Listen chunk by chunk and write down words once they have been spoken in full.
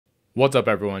What's up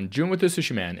everyone, Jun with the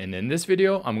Sushi Man, and in this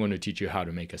video I'm going to teach you how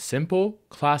to make a simple,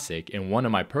 classic, and one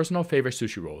of my personal favorite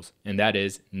sushi rolls, and that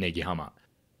is negihama.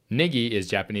 Negi is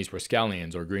Japanese for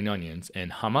scallions or green onions,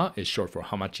 and hama is short for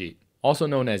hamachi, also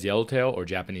known as yellowtail or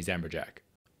Japanese amberjack.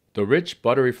 The rich,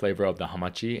 buttery flavor of the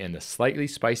hamachi and the slightly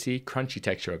spicy, crunchy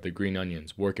texture of the green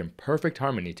onions work in perfect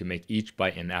harmony to make each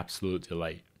bite an absolute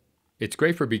delight. It's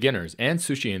great for beginners and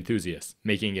sushi enthusiasts,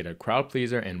 making it a crowd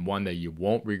pleaser and one that you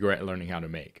won't regret learning how to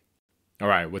make.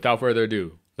 Alright, without further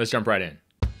ado, let's jump right in.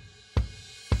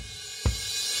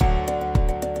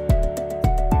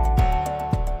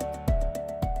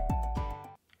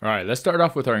 Alright, let's start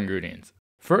off with our ingredients.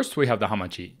 First, we have the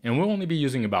hamachi, and we'll only be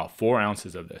using about 4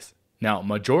 ounces of this. Now,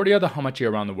 majority of the hamachi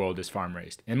around the world is farm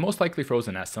raised, and most likely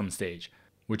frozen at some stage,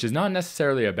 which is not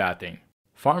necessarily a bad thing.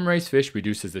 Farm raised fish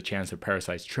reduces the chance of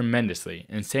parasites tremendously,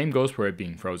 and same goes for it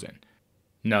being frozen.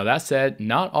 Now that said,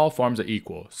 not all farms are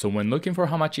equal, so when looking for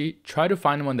hamachi, try to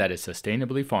find one that is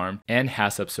sustainably farmed and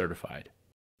HACCP certified.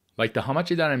 Like the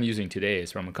hamachi that I'm using today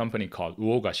is from a company called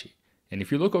Uogashi, and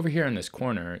if you look over here in this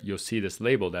corner, you'll see this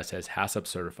label that says HACCP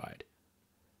certified.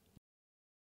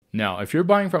 Now, if you're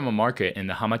buying from a market and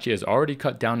the hamachi is already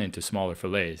cut down into smaller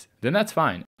fillets, then that's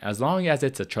fine, as long as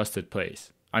it's a trusted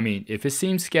place. I mean, if it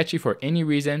seems sketchy for any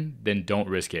reason, then don't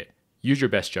risk it. Use your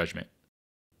best judgment.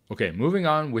 Okay, moving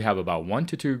on, we have about 1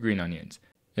 to 2 green onions.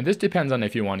 And this depends on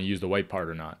if you want to use the white part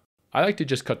or not. I like to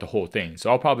just cut the whole thing, so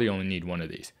I'll probably only need 1 of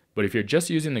these. But if you're just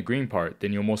using the green part,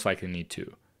 then you'll most likely need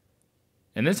 2.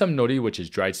 And then some nori, which is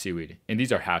dried seaweed, and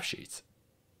these are half sheets.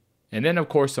 And then of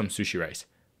course some sushi rice.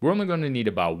 We're only going to need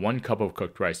about 1 cup of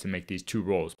cooked rice to make these 2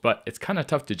 rolls, but it's kind of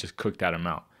tough to just cook that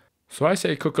amount. So I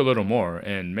say cook a little more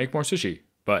and make more sushi,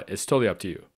 but it's totally up to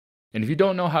you. And if you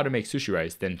don't know how to make sushi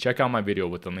rice, then check out my video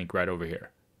with the link right over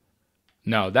here.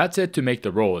 Now that's it to make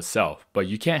the roll itself, but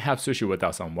you can't have sushi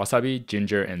without some wasabi,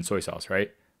 ginger, and soy sauce,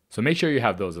 right? So make sure you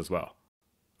have those as well.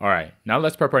 Alright, now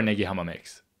let's prep our negihama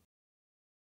mix.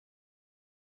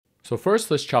 So first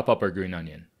let's chop up our green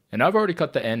onion. And I've already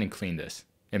cut the end and cleaned this.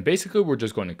 And basically we're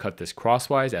just going to cut this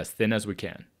crosswise as thin as we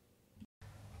can.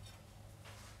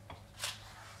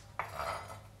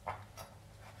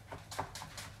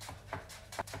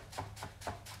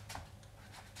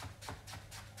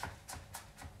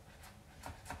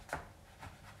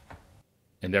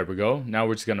 And there we go. Now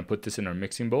we're just going to put this in our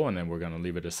mixing bowl and then we're going to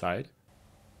leave it aside.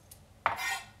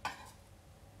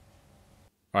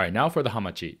 Alright, now for the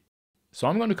hamachi. So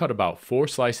I'm going to cut about 4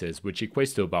 slices, which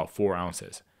equates to about 4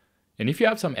 ounces. And if you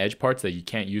have some edge parts that you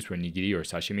can't use for nigiri or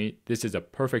sashimi, this is a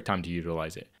perfect time to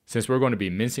utilize it, since we're going to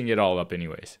be mincing it all up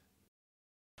anyways.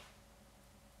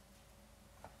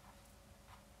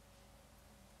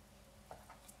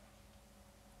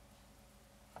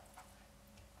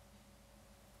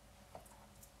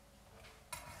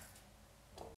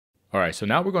 Alright, so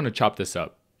now we're going to chop this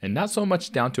up, and not so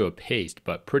much down to a paste,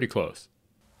 but pretty close.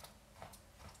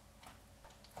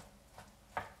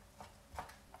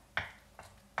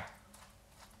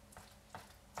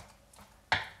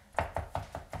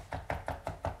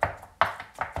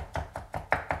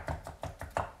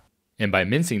 And by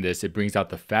mincing this, it brings out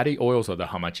the fatty oils of the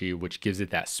hamachi, which gives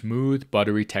it that smooth,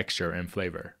 buttery texture and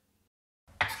flavor.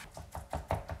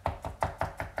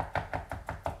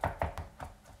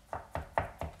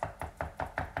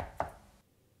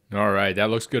 Alright, that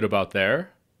looks good about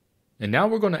there. And now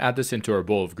we're going to add this into our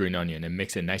bowl of green onion and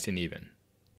mix it nice and even.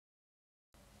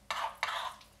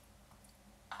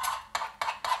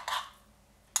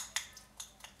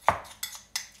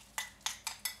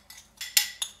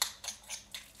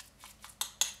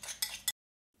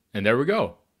 And there we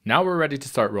go. Now we're ready to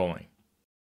start rolling.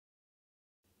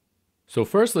 So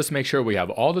first let's make sure we have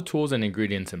all the tools and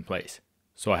ingredients in place.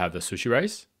 So I have the sushi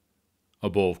rice, a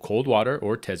bowl of cold water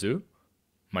or tezu,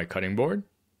 my cutting board,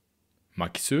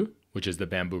 makisu, which is the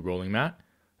bamboo rolling mat,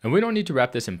 and we don't need to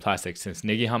wrap this in plastic since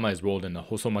negihama is rolled in the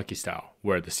Hosomaki style,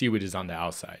 where the seaweed is on the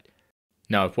outside.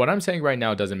 Now if what I'm saying right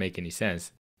now doesn't make any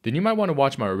sense, then you might want to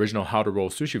watch my original how to roll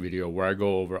sushi video where I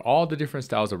go over all the different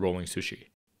styles of rolling sushi.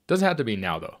 Doesn't have to be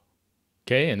now though.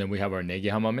 Okay, and then we have our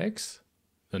negihama mix,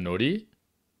 the nori,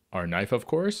 our knife of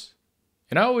course,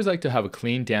 and I always like to have a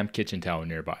clean damp kitchen towel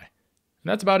nearby.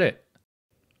 And that's about it.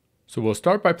 So we'll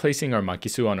start by placing our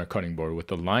makisu on our cutting board with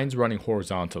the lines running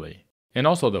horizontally, and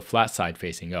also the flat side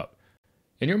facing up.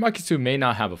 And your makisu may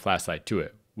not have a flat side to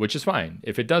it, which is fine.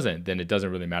 If it doesn't, then it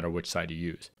doesn't really matter which side you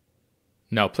use.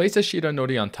 Now place a sheet of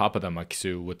nori on top of the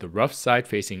makisu with the rough side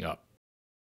facing up.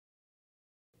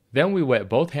 Then we wet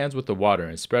both hands with the water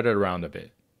and spread it around a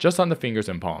bit, just on the fingers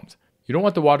and palms. You don't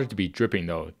want the water to be dripping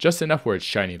though, just enough where it's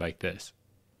shiny like this.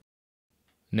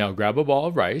 Now grab a ball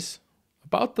of rice,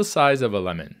 about the size of a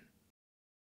lemon,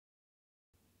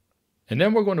 And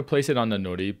then we're going to place it on the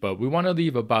nori, but we want to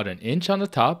leave about an inch on the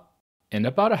top and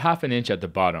about a half an inch at the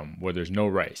bottom where there's no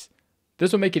rice.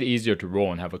 This will make it easier to roll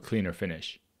and have a cleaner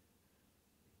finish.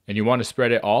 And you want to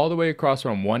spread it all the way across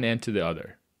from one end to the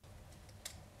other.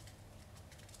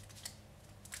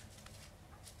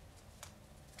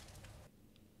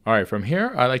 Alright, from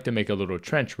here I like to make a little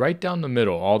trench right down the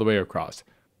middle all the way across.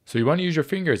 So you want to use your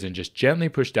fingers and just gently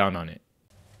push down on it.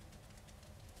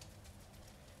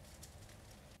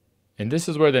 And this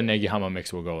is where the negihama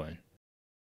mix will go in.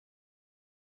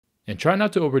 And try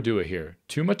not to overdo it here.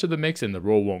 Too much of the mix and the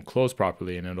roll won't close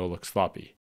properly and it'll look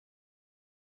sloppy.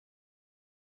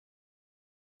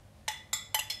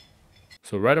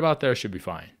 So right about there should be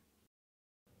fine.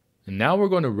 And now we're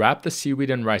going to wrap the seaweed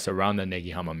and rice around the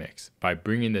negihama mix by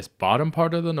bringing this bottom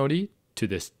part of the nori to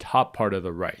this top part of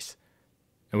the rice.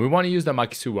 And we want to use the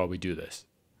makisu while we do this.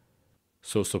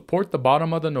 So support the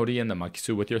bottom of the nori and the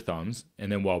makisu with your thumbs,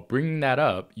 and then while bringing that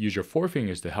up, use your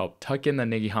forefingers to help tuck in the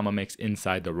negihama mix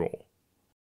inside the roll.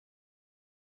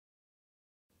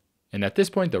 And at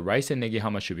this point, the rice and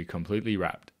negihama should be completely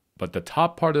wrapped, but the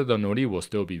top part of the nori will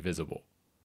still be visible.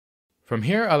 From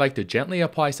here, I like to gently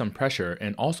apply some pressure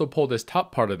and also pull this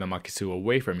top part of the makisu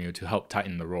away from you to help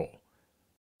tighten the roll.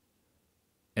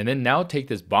 And then now take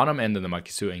this bottom end of the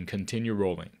makisu and continue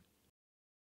rolling.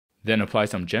 Then apply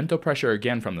some gentle pressure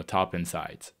again from the top and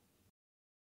sides.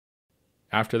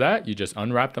 After that, you just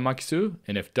unwrap the makisu,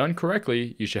 and if done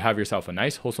correctly, you should have yourself a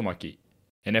nice hosomaki.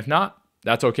 And if not,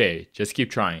 that's okay, just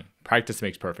keep trying. Practice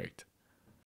makes perfect.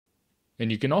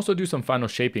 And you can also do some final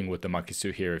shaping with the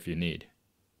makisu here if you need.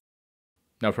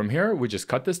 Now from here, we just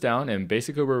cut this down and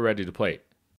basically we're ready to plate.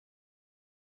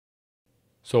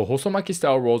 So hosomaki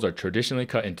style rolls are traditionally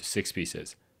cut into 6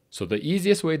 pieces. So the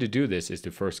easiest way to do this is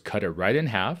to first cut it right in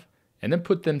half, and then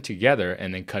put them together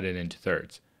and then cut it into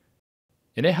thirds.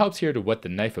 And it helps here to wet the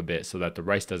knife a bit so that the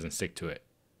rice doesn't stick to it.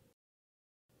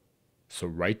 So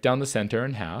right down the center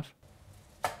in half.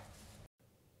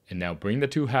 And now bring the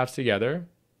 2 halves together.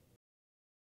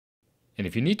 And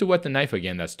if you need to wet the knife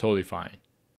again, that's totally fine.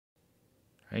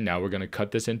 Alright, now we're going to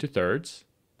cut this into thirds.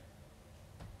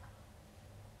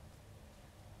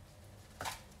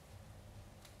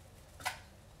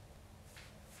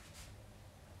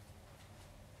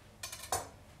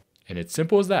 And it's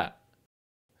simple as that.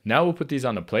 Now we'll put these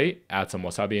on a plate, add some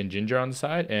wasabi and ginger on the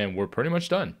side, and we're pretty much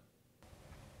done.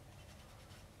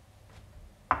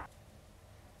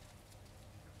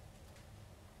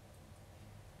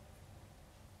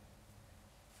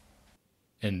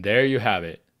 And there you have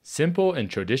it. Simple and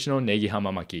traditional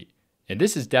negihama maki. And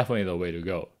this is definitely the way to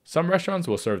go. Some restaurants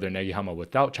will serve their negihama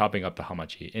without chopping up the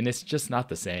hamachi, and it's just not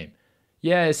the same.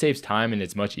 Yeah, it saves time and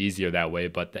it's much easier that way,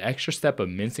 but the extra step of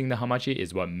mincing the hamachi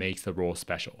is what makes the roll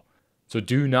special. So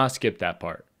do not skip that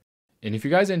part. And if you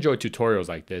guys enjoy tutorials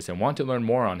like this and want to learn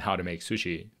more on how to make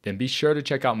sushi, then be sure to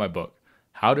check out my book,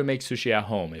 How to Make Sushi at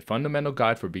Home, a fundamental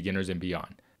guide for beginners and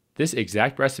beyond. This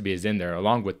exact recipe is in there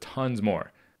along with tons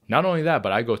more. Not only that,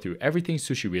 but I go through everything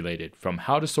sushi related, from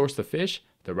how to source the fish,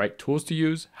 the right tools to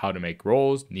use, how to make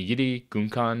rolls, nigiri,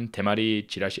 gunkan, temari,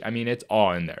 chirashi, I mean it's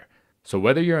all in there. So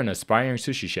whether you're an aspiring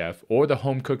sushi chef or the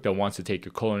home cook that wants to take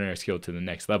your culinary skill to the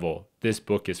next level, this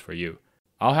book is for you.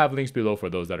 I'll have links below for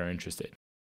those that are interested.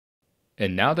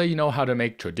 And now that you know how to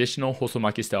make traditional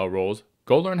hosomaki style rolls,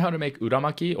 go learn how to make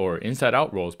uramaki or inside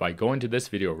out rolls by going to this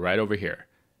video right over here.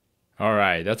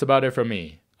 Alright, that's about it from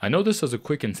me. I know this was a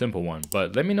quick and simple one,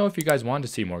 but let me know if you guys want to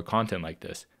see more content like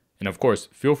this. And of course,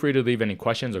 feel free to leave any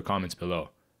questions or comments below.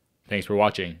 Thanks for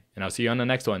watching, and I'll see you on the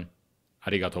next one.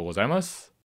 Arigatou gozaimasu.